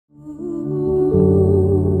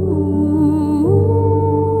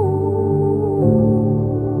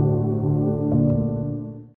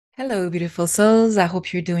Hello, beautiful souls. I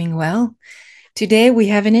hope you're doing well. Today, we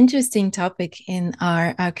have an interesting topic in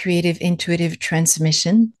our creative intuitive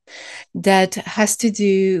transmission that has to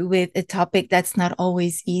do with a topic that's not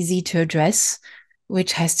always easy to address,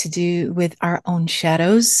 which has to do with our own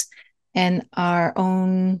shadows and our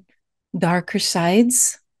own darker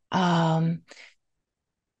sides. Um,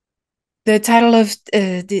 the title of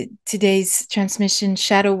today's transmission,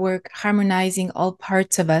 Shadow Work Harmonizing All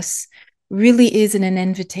Parts of Us, really is an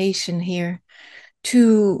invitation here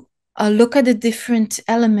to look at the different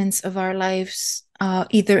elements of our lives,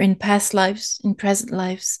 either in past lives, in present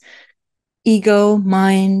lives, ego,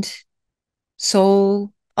 mind,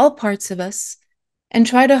 soul, all parts of us, and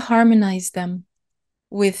try to harmonize them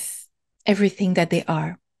with everything that they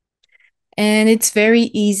are. And it's very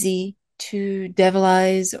easy to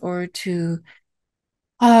devilize or to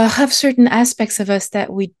have certain aspects of us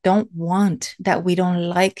that we don't want, that we don't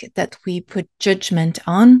like, that we put judgment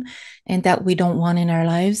on, and that we don't want in our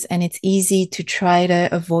lives. And it's easy to try to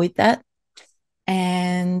avoid that.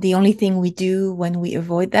 And the only thing we do when we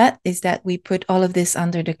avoid that is that we put all of this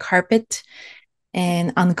under the carpet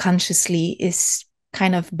and unconsciously is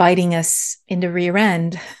kind of biting us in the rear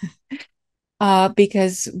end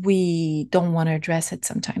because we don't want to address it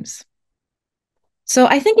sometimes. So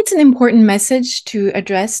I think it's an important message to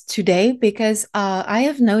address today because I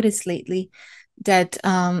have noticed lately that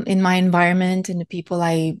in my environment and the people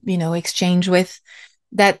I, exchange with,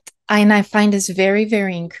 and I find this very,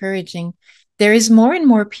 very encouraging. There is more and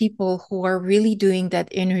more people who are really doing that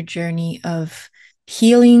inner journey of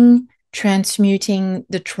healing, transmuting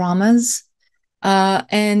the traumas.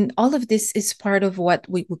 And all of this is part of what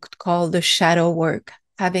we would call the shadow work,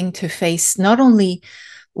 having to face not only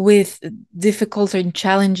with difficult and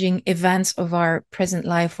challenging events of our present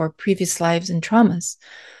life or previous lives and traumas,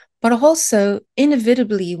 but also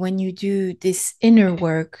inevitably when you do this inner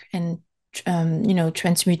work and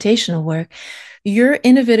transmutational work, you're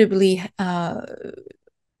inevitably end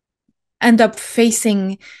up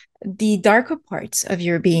facing the darker parts of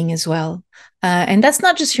your being as well. And that's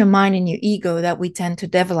not just your mind and your ego that we tend to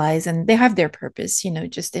devilize, and they have their purpose,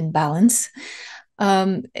 just in balance.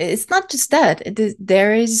 It's not just that.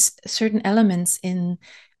 There is certain elements in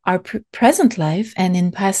our present life and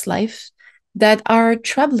in past life that are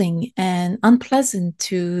troubling and unpleasant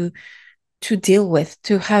to deal with,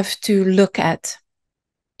 to have to look at,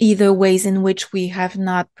 either ways in which we have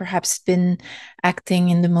not perhaps been acting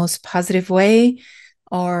in the most positive way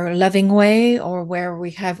or loving way, or where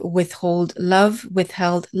we have withheld love,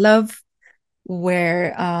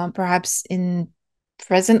 where perhaps in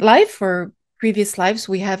present life or previous lives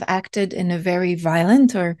we have acted in a very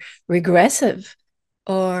violent or regressive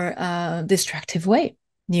or destructive way,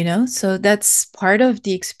 so that's part of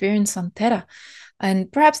the experience on Terra,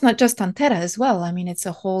 and perhaps not just on Terra as well. I mean, it's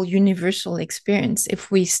a whole universal experience.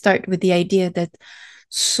 If we start with the idea that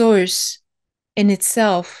source in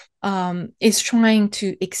itself is trying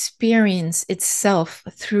to experience itself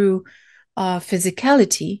through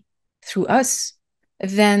physicality, through us,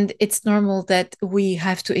 then it's normal that we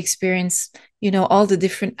have to experience, all the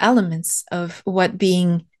different elements of what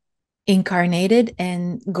being incarnated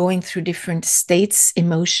and going through different states,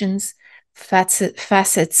 emotions,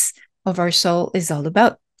 facets of our soul is all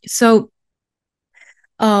about. So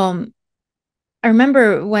um, I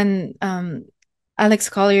remember when Alex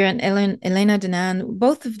Collier and Elena Denan,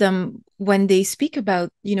 both of them, when they speak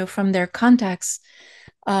about, from their contacts,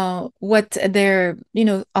 what their,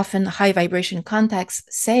 often high vibration contacts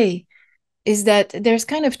say is that there's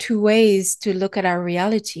kind of two ways to look at our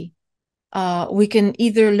reality. We can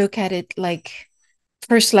either look at it like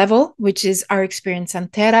first level, which is our experience on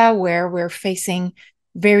Terra, where we're facing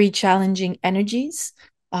very challenging energies,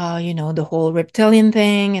 the whole reptilian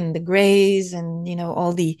thing and the grays and,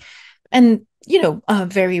 all the, and,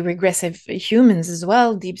 very regressive humans as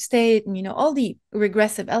well, deep state, and, all the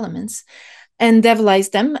regressive elements, and devilize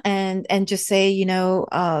them and just say,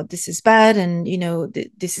 this is bad, and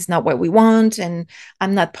this is not what we want, and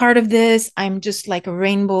I'm not part of this. I'm just like a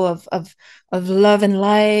rainbow of love and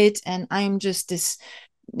light, and I'm just this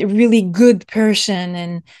really good person.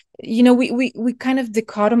 And we kind of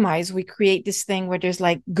dichotomize. We create this thing where there's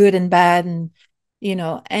like good and bad, and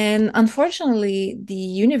unfortunately the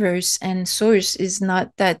universe and source is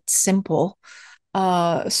not that simple.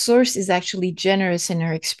 Source is actually generous in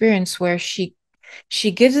her experience, where she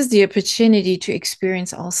gives us the opportunity to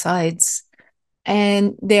experience all sides.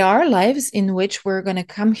 And there are lives in which we're going to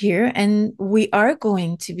come here and we are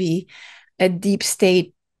going to be a deep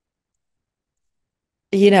state,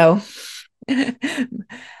 you know,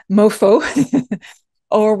 mofo,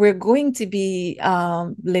 or we're going to be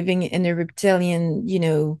living in a reptilian,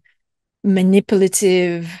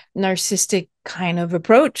 manipulative, narcissistic kind of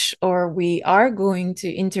approach, or we are going to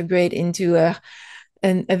integrate into a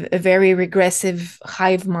very regressive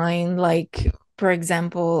hive mind, like, for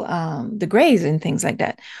example, the Greys and things like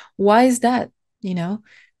that. Why is that? You know,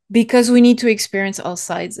 because we need to experience all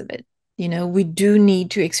sides of it. You know, we do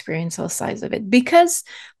need to experience all sides of it because,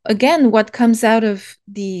 again, what comes out of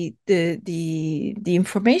the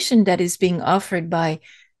information that is being offered by,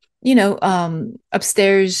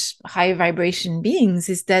 upstairs high vibration beings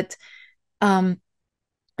is that a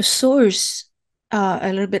source, a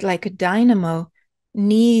little bit like a dynamo,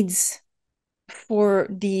 needs for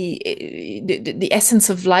the essence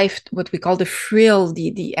of life, what we call the frill,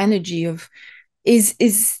 the energy of is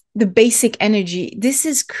the basic energy. This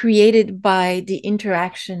is created by the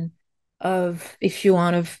interaction of, if you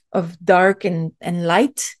want, of dark and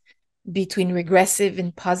light, between regressive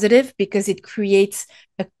and positive, because it creates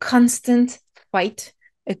a constant fight,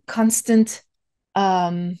 a constant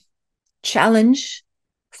um, challenge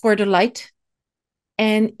for the light.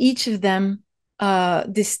 And each of them,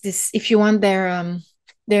 this if you want,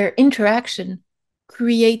 their interaction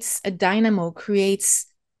creates a dynamo, creates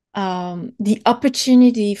the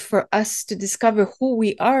opportunity for us to discover who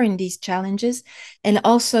we are in these challenges, and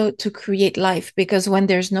also to create life. Because when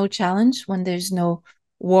there's no challenge, when there's no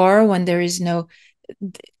war, when there is no,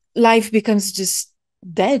 life becomes just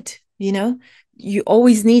dead. You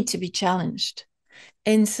always need to be challenged.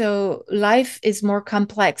 And so life is more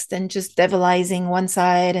complex than just devilizing one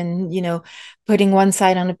side and, putting one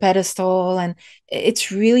side on a pedestal. And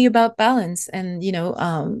it's really about balance. And,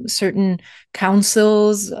 certain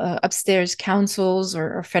councils, upstairs councils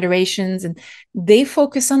or federations, and they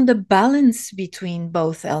focus on the balance between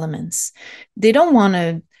both elements. They don't want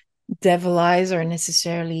to devilize or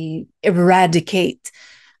necessarily eradicate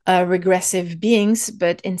regressive beings,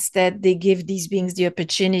 but instead they give these beings the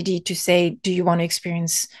opportunity to say, do you want to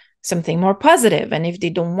experience something more positive? And if they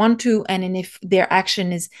don't want to, and if their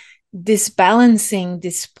action is disbalancing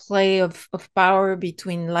this play of power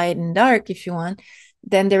between light and dark, if you want,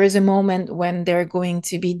 then there is a moment when they're going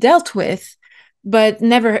to be dealt with, but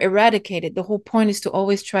never eradicated. The whole point is to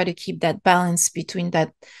always try to keep that balance between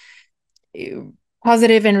that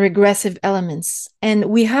positive and regressive elements. And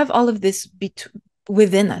we have all of this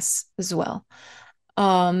within us as well.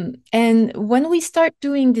 And when we start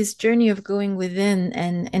doing this journey of going within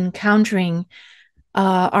and encountering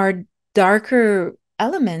our darker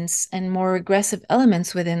elements and more aggressive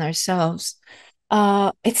elements within ourselves,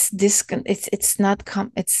 it's not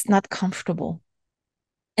comfortable,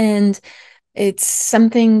 and it's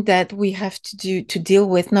something that we have to deal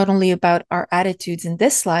with, not only about our attitudes in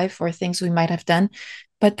this life or things we might have done,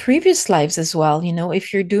 but previous lives as well.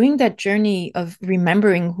 If you're doing that journey of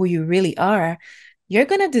remembering who you really are, you're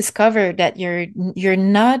going to discover that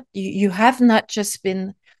you have not just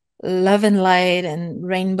been love and light and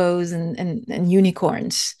rainbows and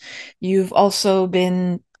unicorns. You've also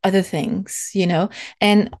been other things.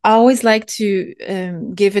 And I always like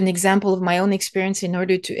to give an example of my own experience in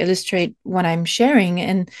order to illustrate what I'm sharing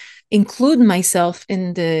and include myself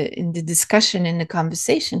in the discussion, in the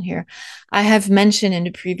conversation here. I have mentioned in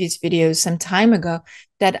the previous videos some time ago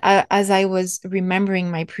that as I was remembering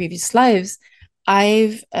my previous lives,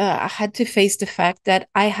 I've had to face the fact that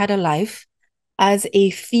I had a life as a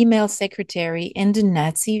female secretary in the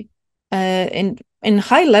Nazi, in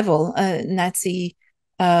high level Nazi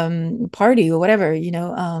party or whatever,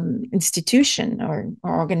 institution or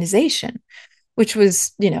organization, which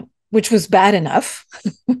was bad enough.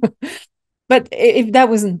 But if that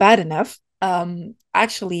wasn't bad enough,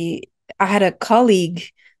 actually, I had a colleague,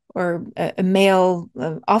 or a male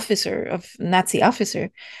Nazi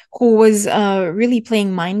officer, who was really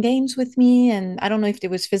playing mind games with me. And I don't know if there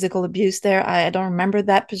was physical abuse there. I don't remember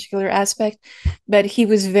that particular aspect, but he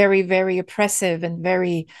was very, very oppressive and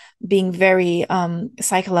being very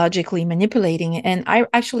psychologically manipulating. And I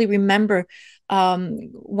actually remember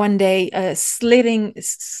one day slitting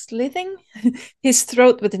his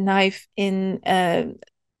throat with a knife in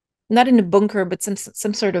not in a bunker, but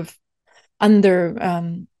some sort of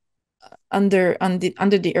under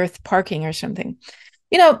under the earth parking or something.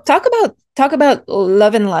 Talk about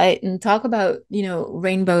love and light, and talk about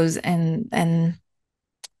rainbows and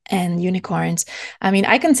unicorns. I mean,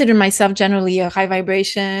 I consider myself generally a high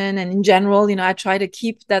vibration, and in general, I try to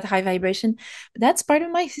keep that high vibration. But that's part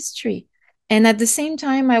of my history. And at the same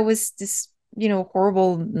time, I was this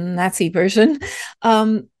horrible Nazi person.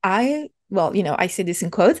 I say this in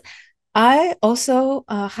quotes. I also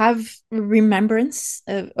have remembrance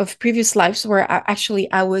of previous lives where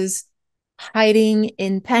I was hiding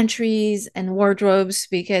in pantries and wardrobes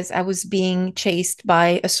because I was being chased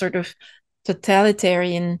by a sort of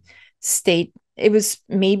totalitarian state. It was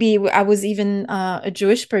maybe I was even a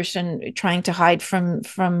Jewish person trying to hide from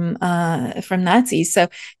Nazis. So,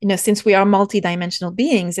 since we are multidimensional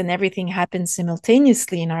beings and everything happens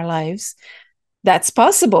simultaneously in our lives, that's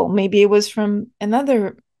possible. Maybe it was from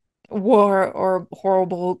another war or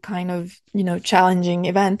horrible kind of, challenging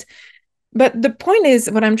event. But the point is,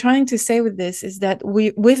 what I'm trying to say with this is that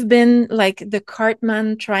we've been like the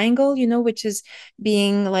Cartman triangle, which is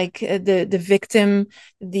being like the victim,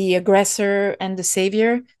 the aggressor, and the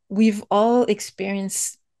savior. We've all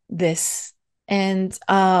experienced this, and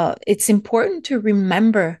it's important to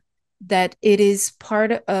remember that it is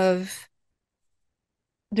part of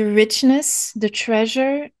the richness, the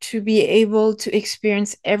treasure, to be able to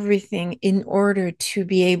experience everything in order to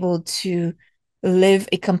be able to live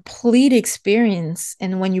a complete experience.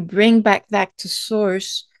 And when you bring back that to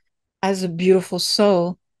source as a beautiful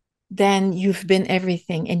soul, then you've been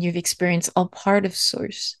everything and you've experienced all part of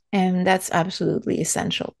source. And that's absolutely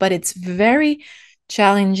essential. But it's very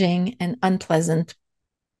challenging and unpleasant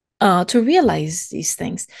to realize these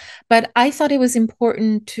things. But I thought it was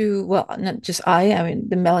important to, well, not just I mean,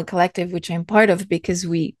 the Mella Collective, which I'm part of, because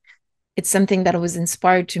it's something that was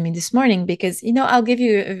inspired to me this morning. Because, I'll give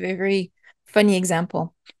you a very funny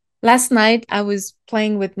example. Last night, I was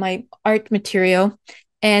playing with my art material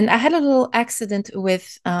and I had a little accident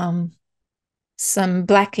with some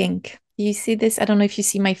black ink. You see this? I don't know if you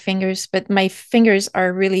see my fingers, but my fingers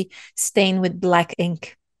are really stained with black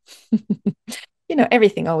ink.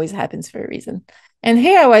 Everything always happens for a reason. And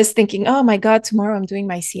here I was thinking, oh my God, tomorrow I'm doing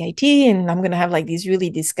my CIT and I'm going to have like these really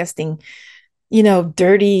disgusting,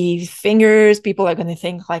 dirty fingers. People are going to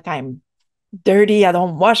think like I'm dirty. I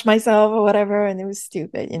don't wash myself or whatever. And it was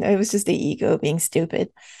stupid. It was just the ego being stupid.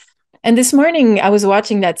 And this morning I was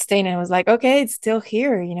watching that stain and I was like, okay, it's still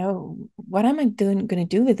here. What am I going to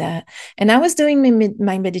do with that? And I was doing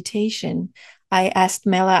my meditation. I asked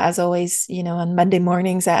Mella, as always, on Monday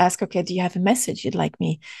mornings, I ask, okay, do you have a message you'd like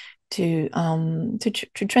me to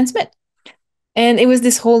transmit? And it was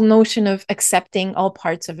this whole notion of accepting all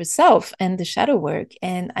parts of herself and the shadow work.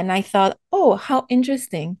 And I thought, oh, how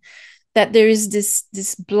interesting that there is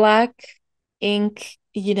this black ink,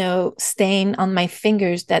 stain on my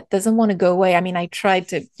fingers that doesn't want to go away. I mean, I tried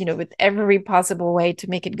to, with every possible way to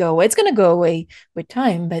make it go away. It's going to go away with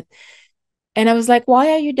time, but and I was like,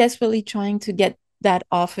 why are you desperately trying to get that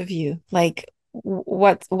off of you? Like,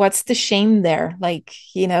 what's the shame there? Like,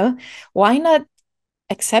 why not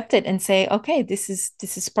accept it and say, okay, this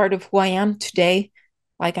is part of who I am today.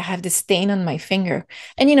 Like I have this stain on my finger.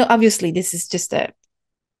 And obviously this is just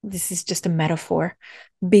a metaphor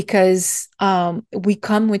because we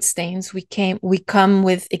come with stains. We come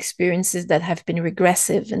with experiences that have been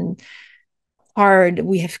regressive and hard.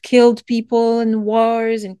 We have killed people in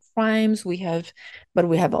wars and crimes. But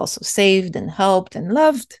we have also saved and helped and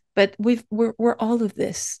loved. But we're all of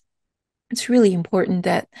this. It's really important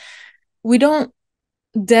that we don't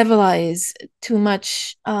devilize too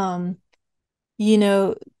much, the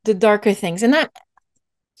darker things. And that,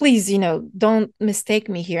 please, don't mistake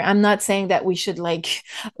me here. I'm not saying that we should like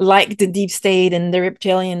the deep state and the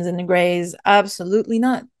reptilians and the grays. Absolutely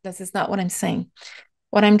not. This is not what I'm saying.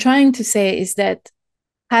 What I'm trying to say is that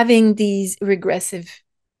having these regressive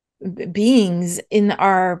beings in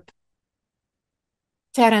our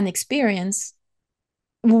Terran experience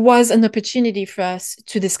was an opportunity for us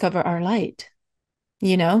to discover our light,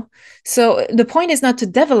 So the point is not to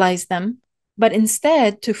devilize them, but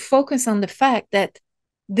instead to focus on the fact that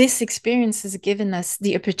this experience has given us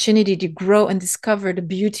the opportunity to grow and discover the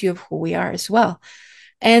beauty of who we are as well.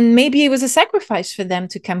 And maybe it was a sacrifice for them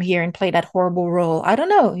to come here and play that horrible role. I don't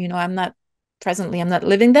know. I'm not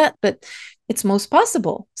living that, but it's most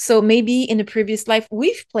possible. So maybe in a previous life,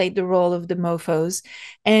 we've played the role of the mofos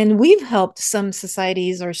and we've helped some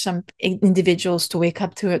societies or some individuals to wake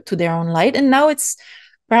up to their own light. And now it's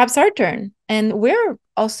perhaps our turn. And we're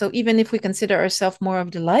also, even if we consider ourselves more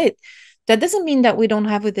of the light, that doesn't mean that we don't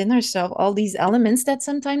have within ourselves all these elements that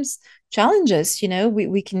sometimes challenge us.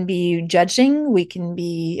 We can be judging, we can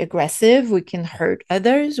be aggressive, we can hurt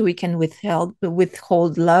others, we can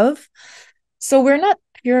withhold love. So we're not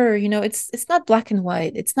pure, it's not black and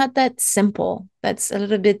white. It's not that simple. That's a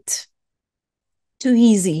little bit too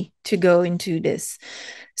easy to go into this.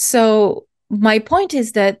 So my point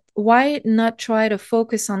is that why not try to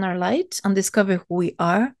focus on our light and discover who we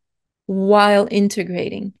are while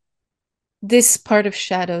integrating this part of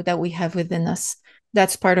shadow that we have within us.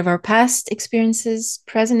 That's part of our past experiences,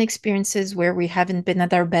 present experiences where we haven't been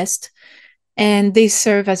at our best, And they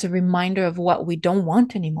serve as a reminder of what we don't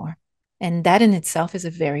want anymore. And that in itself is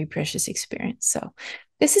a very precious experience. So,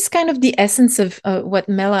 this is kind of the essence of what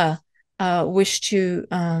Mella wished to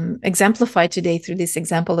exemplify today through this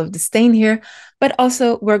example of the stain here. But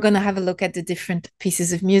also, we're going to have a look at the different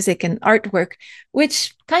pieces of music and artwork,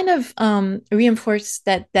 which kind of reinforce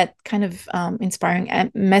that kind of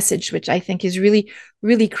inspiring message, which I think is really,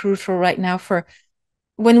 really crucial right now for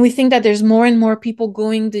when we think that there's more and more people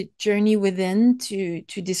going the journey within to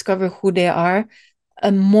discover who they are.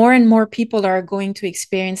 More and more people are going to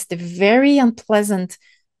experience the very unpleasant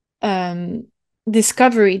um,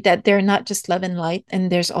 discovery that they're not just love and light,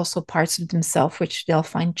 and there's also parts of themselves which they'll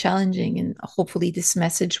find challenging. And hopefully, this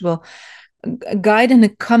message will guide and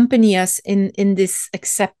accompany us in this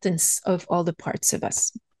acceptance of all the parts of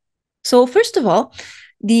us. So, first of all,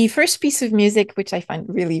 the first piece of music, which I find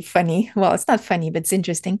really funny, well, it's not funny, but it's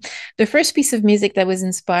interesting. The first piece of music that was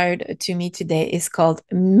inspired to me today is called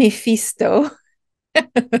Mephisto.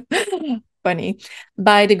 Funny,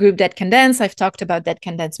 by the group Dead Can Dance. I've talked about Dead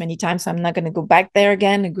Can Dance many times, so I'm not going to go back there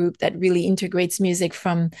again. A group that really integrates music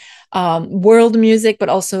from world music, but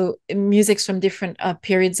also musics from different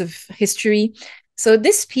periods of history. So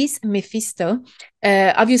this piece, Mephisto,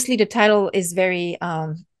 obviously the title is very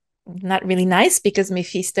not really nice because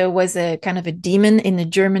Mephisto was a kind of a demon in the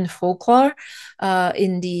German folklore,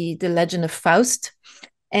 in the legend of Faust.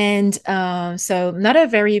 And so not a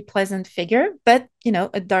very pleasant figure, but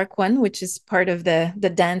a dark one, which is part of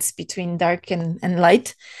the dance between dark and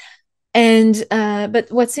light. And but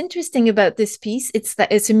what's interesting about this piece, it's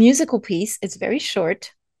that it's a musical piece. It's very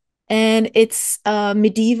short, and it's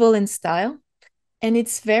medieval in style, and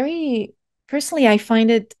it's very personally, I find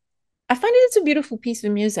it's a beautiful piece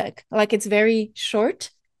of music. Like it's very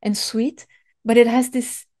short and sweet, but it has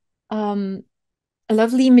this um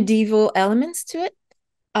lovely medieval elements to it.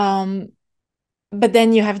 Um, but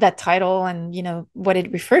then you have that title and what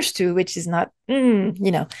it refers to, which is not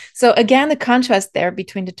so again the contrast there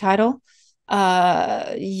between the title,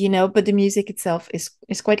 but the music itself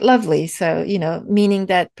is quite lovely. So meaning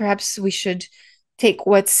that perhaps we should take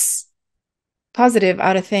what's positive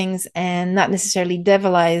out of things and not necessarily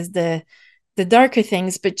devilize the darker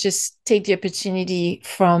things, but just take the opportunity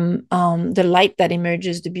from the light that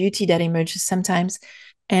emerges, the beauty that emerges sometimes,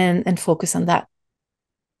 and focus on that.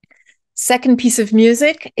 Second piece of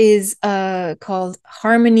music is called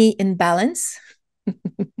Harmony in Balance.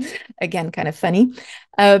 Again, kind of funny,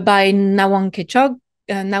 by Nawang Kechog.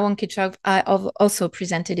 Nawang Kechog, I also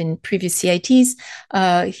presented in previous CITs.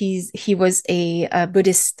 He was a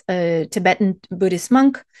Buddhist, Tibetan Buddhist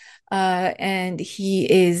monk, and he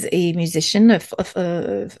is a musician, a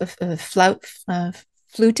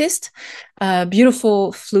flutist,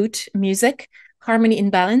 beautiful flute music. Harmony in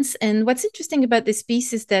Balance. And what's interesting about this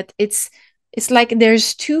piece is that it's like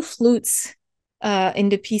there's two flutes in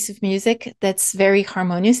the piece of music that's very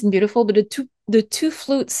harmonious and beautiful, but the two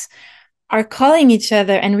flutes are calling each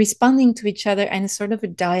other and responding to each other, and sort of a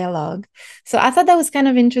dialogue. So I thought that was kind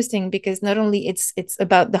of interesting because not only it's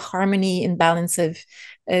about the harmony and balance of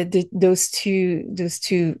those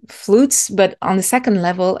two flutes, but on the second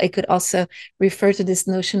level, it could also refer to this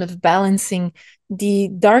notion of balancing the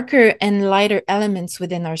darker and lighter elements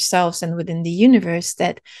within ourselves and within the universe,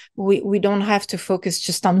 that we don't have to focus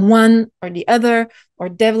just on one or the other, or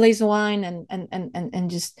devilize one and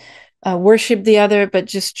just worship the other, but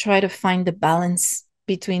just try to find the balance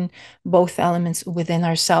between both elements within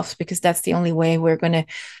ourselves, because that's the only way we're going to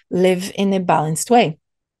live in a balanced way.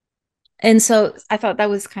 And so I thought that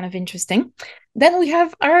was kind of interesting. Then we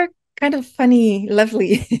have our kind of funny,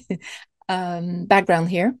 lovely background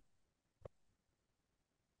here.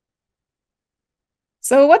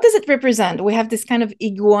 So what does it represent? We have this kind of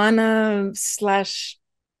iguana slash,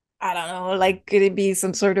 I don't know, like could it be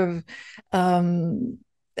some sort of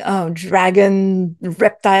dragon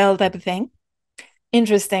reptile type of thing?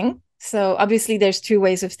 Interesting. So obviously there's two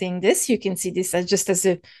ways of seeing this. You can see this as just as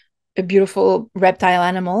a beautiful reptile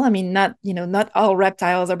animal. I mean, not all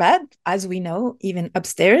reptiles are bad, as we know, even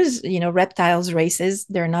upstairs, reptiles races,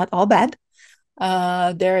 they're not all bad.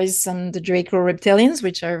 There is the Draco reptilians,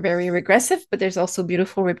 which are very regressive, but there's also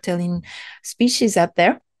beautiful reptilian species out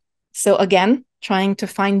there. So again, trying to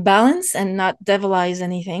find balance and not devilize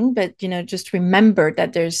anything, but just remember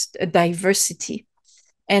that there's a diversity,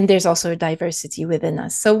 and there's also a diversity within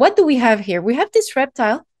us. So what do we have here? We have this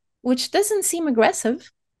reptile, which doesn't seem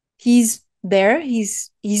aggressive. He's there. He's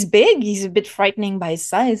big. He's a bit frightening by his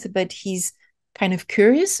size, but he's kind of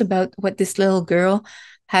curious about what this little girl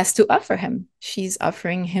has to offer him. She's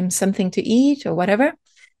offering him something to eat or whatever.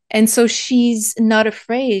 And so she's not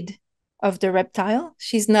afraid of the reptile.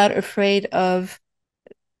 She's not afraid of,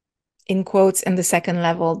 in quotes, in the second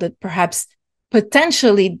level, that perhaps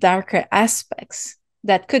potentially darker aspects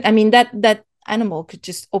that could, I mean, that animal could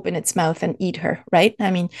just open its mouth and eat her, right?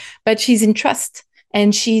 I mean, but she's in trust,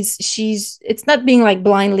 and she's it's not being like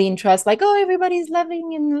blindly in trust, like, oh, everybody's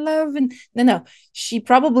loving and love, and no, she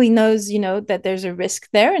probably knows, that there's a risk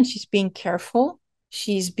there, and she's being careful.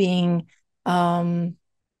 She's being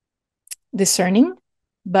discerning,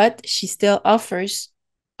 but she still offers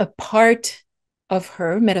a part of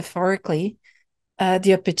her, metaphorically,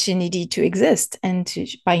 the opportunity to exist and to,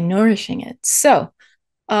 by nourishing it. So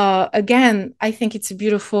again, I think it's a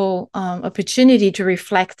beautiful opportunity to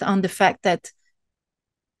reflect on the fact that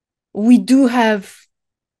we do have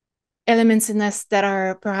elements in us that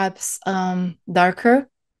are perhaps darker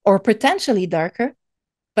or potentially darker,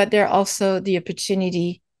 but they're also the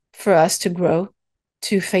opportunity for us to grow,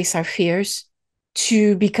 to face our fears,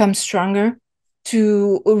 to become stronger,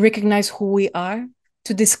 to recognize who we are,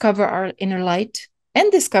 to discover our inner light and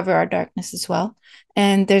discover our darkness as well.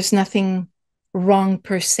 And there's nothing wrong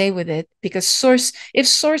per se with it, because if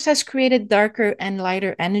source has created darker and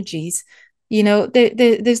lighter energies,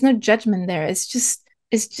 there's no judgment there. It's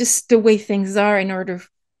just the way things are in order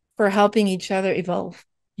for helping each other evolve,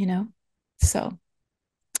 so.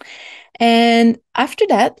 And after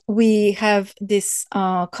that, we have this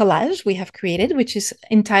collage we have created, which is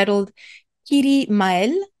entitled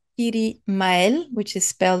Kirimaël, Kirimaël, which is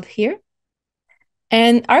spelled here.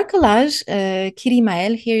 And our collage,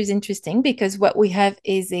 Kirimaël, here is interesting because what we have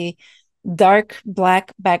is a dark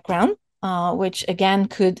black background, which again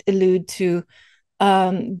could allude to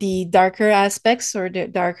the darker aspects or the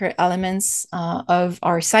darker elements of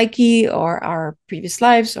our psyche or our previous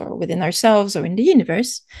lives or within ourselves or in the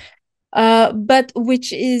universe. But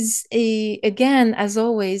which is, again, as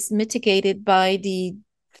always, mitigated by the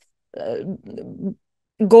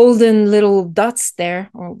golden little dots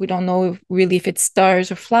there, or we don't know really if it's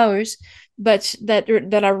stars or flowers, but that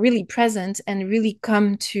are really present and really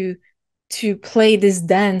come to play this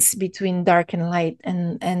dance between dark and light,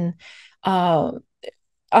 and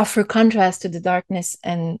offer contrast to the darkness,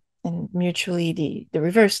 and mutually the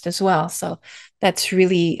reversed as well. So that's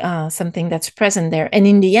really something that's present there. And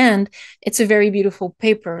in the end, it's a very beautiful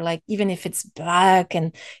paper, like even if it's black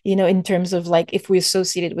and, in terms of like if we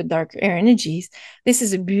associate it with dark air energies, this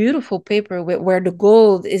is a beautiful paper where the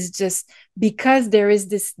gold is just, because there is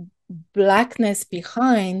this blackness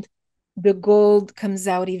behind, the gold comes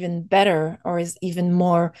out even better or is even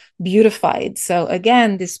more beautified. So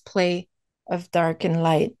again, this play of dark and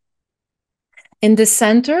light. In the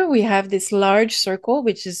center, we have this large circle,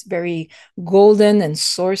 which is very golden and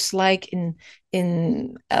source-like in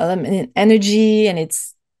element, in energy, and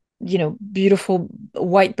it's, beautiful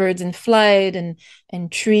white birds in flight,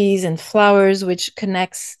 and trees and flowers, which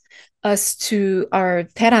connects us to our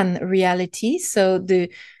Terran reality. So the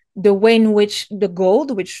way in which the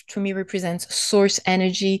gold, which to me represents source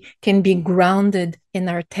energy, can be grounded in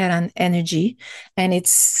our Terran energy, and it's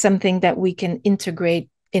something that we can integrate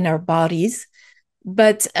in our bodies.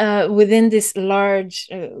 But within this large,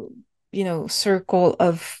 circle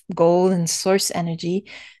of gold and source energy,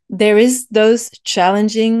 there is those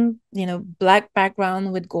challenging, black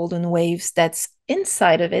background with golden waves that's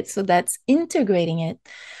inside of it. So that's integrating it.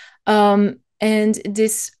 And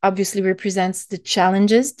this obviously represents the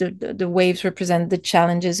challenges. The waves represent the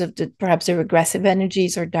challenges of perhaps the regressive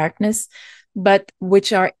energies or darkness, but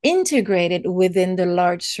which are integrated within the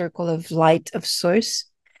large circle of light of source.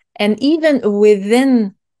 And even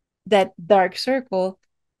within that dark circle,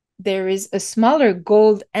 there is a smaller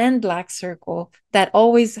gold and black circle that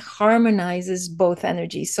always harmonizes both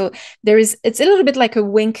energies. So it's a little bit like a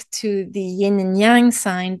wink to the yin and yang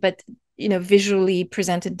sign, but, visually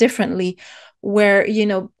presented differently, where,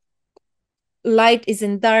 light is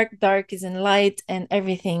in dark, dark is in light, and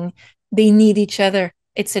everything, they need each other.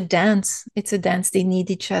 It's a dance. They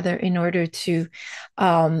need each other in order to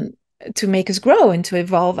make us grow and to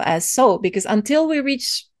evolve as soul, because until we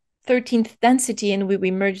reach 13th density and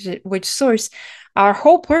we merge it with source, our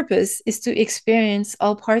whole purpose is to experience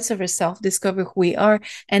all parts of ourselves, discover who we are,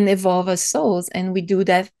 and evolve as souls. And we do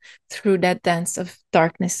that through that dance of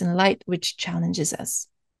darkness and light, which challenges us.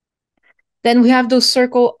 Then we have those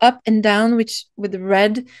circle up and down, which with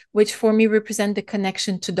red, which for me represent the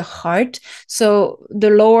connection to the heart. So the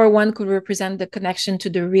lower one could represent the connection to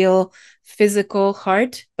the real physical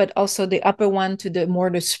heart, but also the upper one to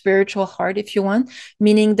the spiritual heart, if you want,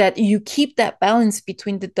 meaning that you keep that balance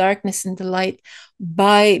between the darkness and the light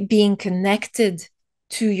by being connected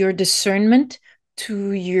to your discernment,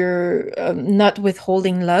 to your not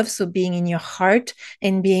withholding love, so being in your heart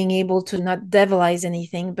and being able to not devilize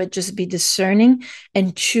anything, but just be discerning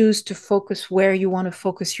and choose to focus where you want to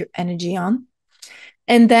focus your energy on.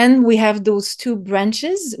 And then we have those two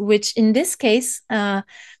branches, which in this case are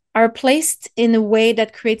placed in a way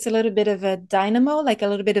that creates a little bit of a dynamo, like a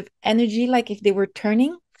little bit of energy, like if they were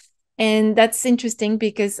turning. And that's interesting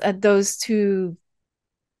because those two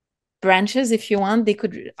branches, if you want, they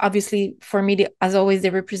could obviously, for me, as always, they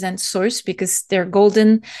represent source because they're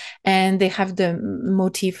golden and they have the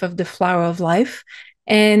motif of the flower of life.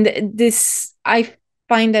 And this, I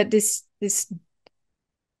find that this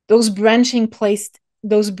those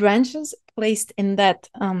branches placed in that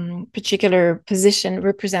particular position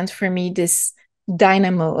represent for me this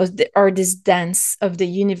dynamo or this dance of the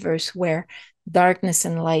universe where darkness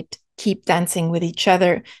and light keep dancing with each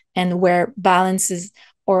other, and where balances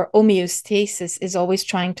or homeostasis is always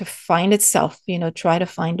trying to find itself, try to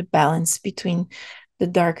find a balance between the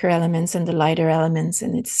darker elements and the lighter elements.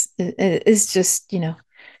 And it's just,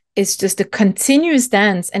 it's just a continuous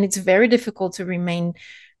dance, and it's very difficult to remain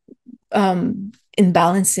in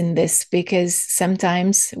balance in this, because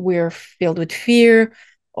sometimes we're filled with fear,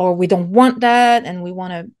 or we don't want that and we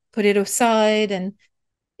want to put it aside. And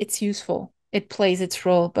it's useful, it plays its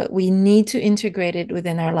role, but we need to integrate it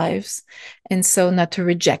within our lives, and so not to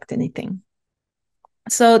reject anything.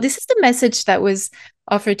 So this is the message that was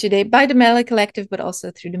offered today by the Mella Collective, but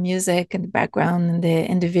also through the music and the background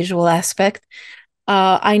and the visual aspect.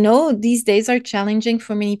 I know these days are challenging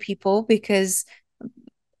for many people because,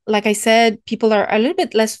 like I said, people are a little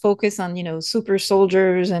bit less focused on, super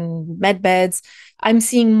soldiers and med beds. I'm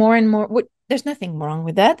seeing more and more. There's nothing wrong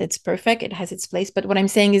with that. It's perfect. It has its place. But what I'm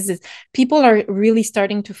saying is that people are really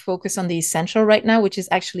starting to focus on the essential right now, which is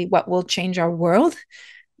actually what will change our world.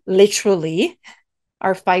 Literally,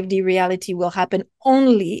 our 5D reality will happen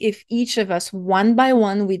only if each of us, one by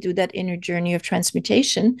one, we do that inner journey of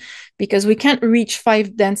transmutation, because we can't reach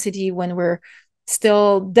 5 density when we're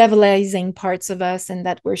still devilizing parts of us, and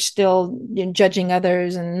that we're still judging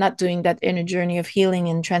others and not doing that inner journey of healing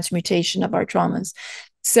and transmutation of our traumas.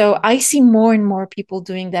 So I see more and more people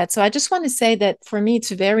doing that. So I just want to say that for me,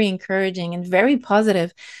 it's very encouraging and very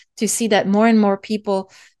positive to see that more and more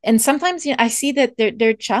people. And sometimes I see that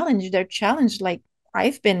they're challenged. They're challenged, like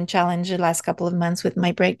I've been challenged the last couple of months with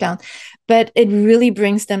my breakdown, but it really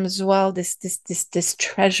brings them as well this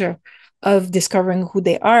treasure of discovering who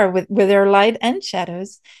they are with their light and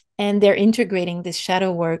shadows, and they're integrating this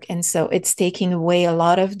shadow work. And so it's taking away a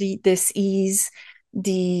lot of this ease,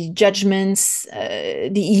 the judgments,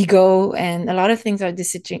 the ego, and a lot of things are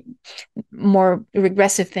more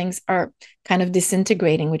regressive things are kind of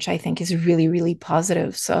disintegrating, which I think is really, really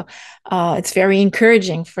positive. So it's very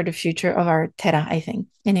encouraging for the future of our Terra, I think.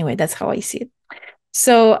 Anyway, that's how I see it.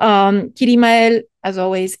 So Kirimaël, as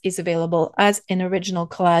always, is available as an original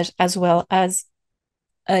collage as well as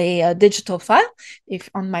a digital file if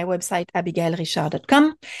on my website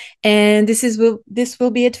abigailrichard.com. And this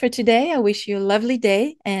will be it for today. I wish you a lovely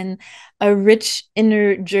day and a rich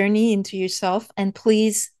inner journey into yourself. And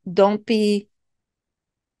please don't be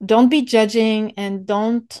judging, and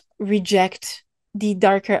don't reject the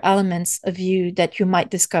darker elements of you that you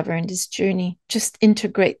might discover in this journey. Just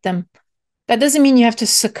integrate them. That doesn't mean you have to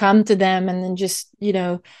succumb to them and then just,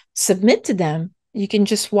 submit to them. You can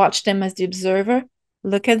just watch them as the observer,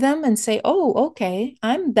 look at them and say, oh, okay,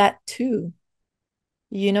 I'm that too.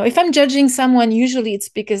 If I'm judging someone, usually it's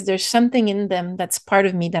because there's something in them that's part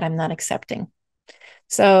of me that I'm not accepting.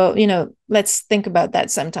 So, let's think about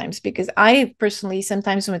that sometimes, because I personally,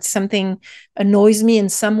 sometimes when something annoys me in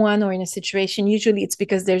someone or in a situation, usually it's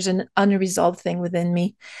because there's an unresolved thing within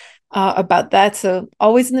me about that. So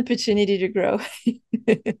always an opportunity to grow.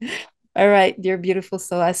 All right, dear beautiful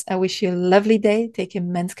souls, I wish you a lovely day. Take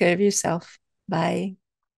immense care of yourself. Bye.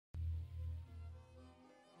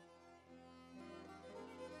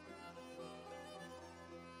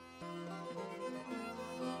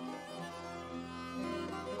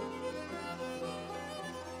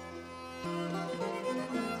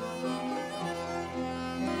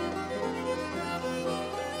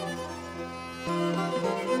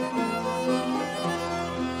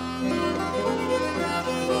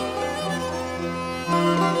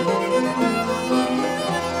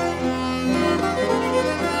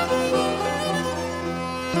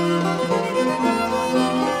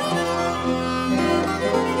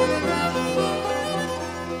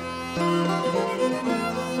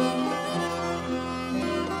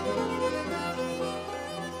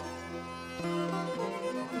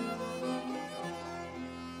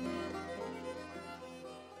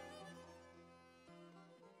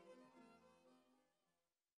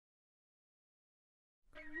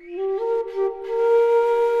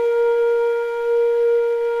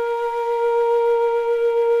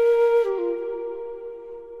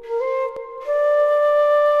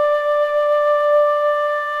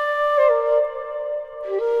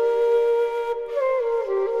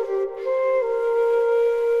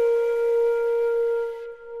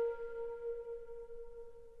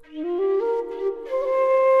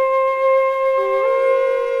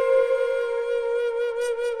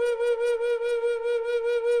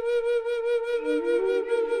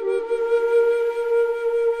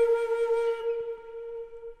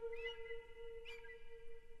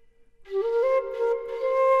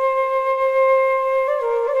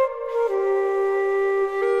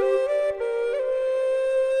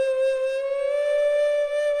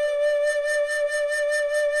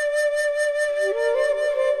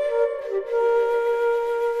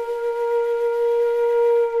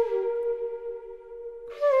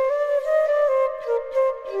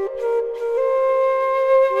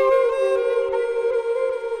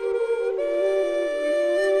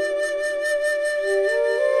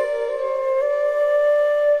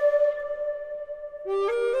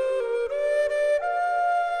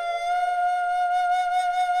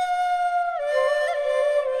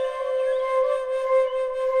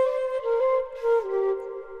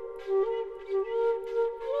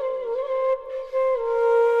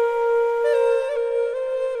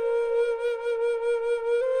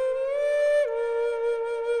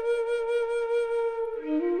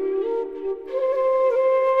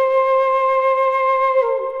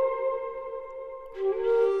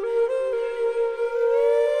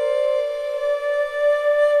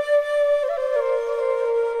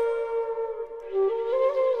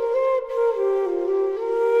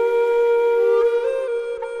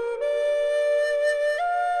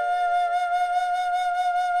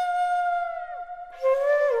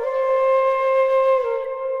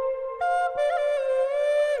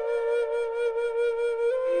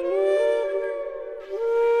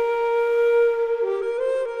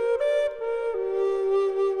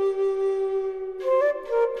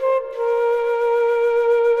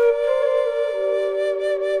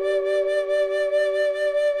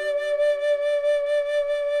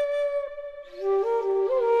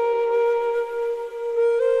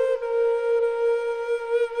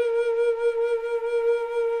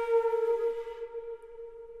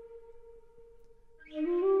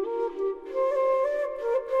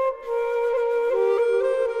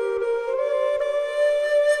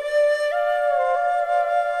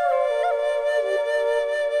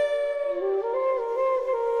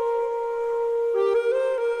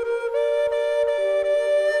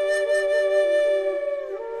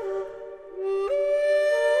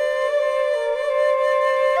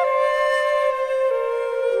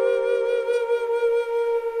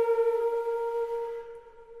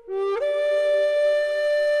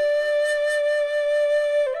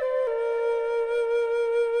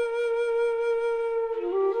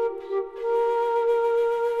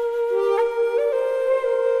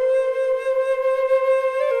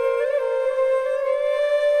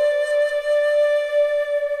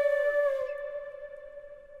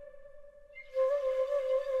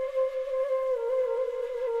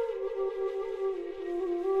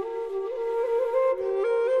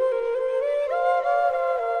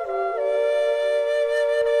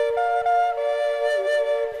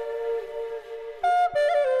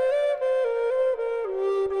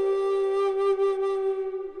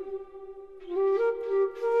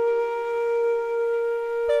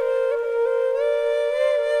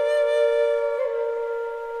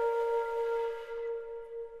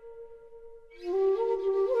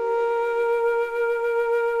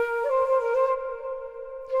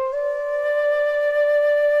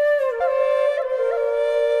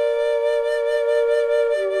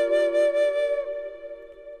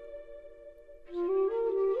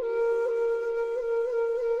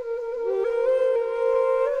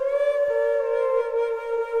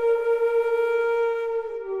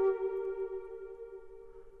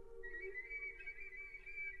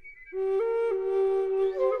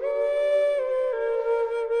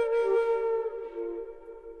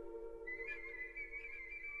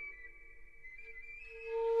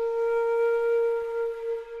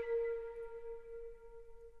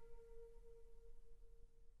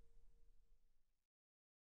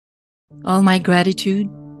 All my gratitude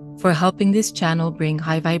for helping this channel bring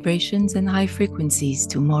high vibrations and high frequencies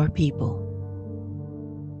to more people.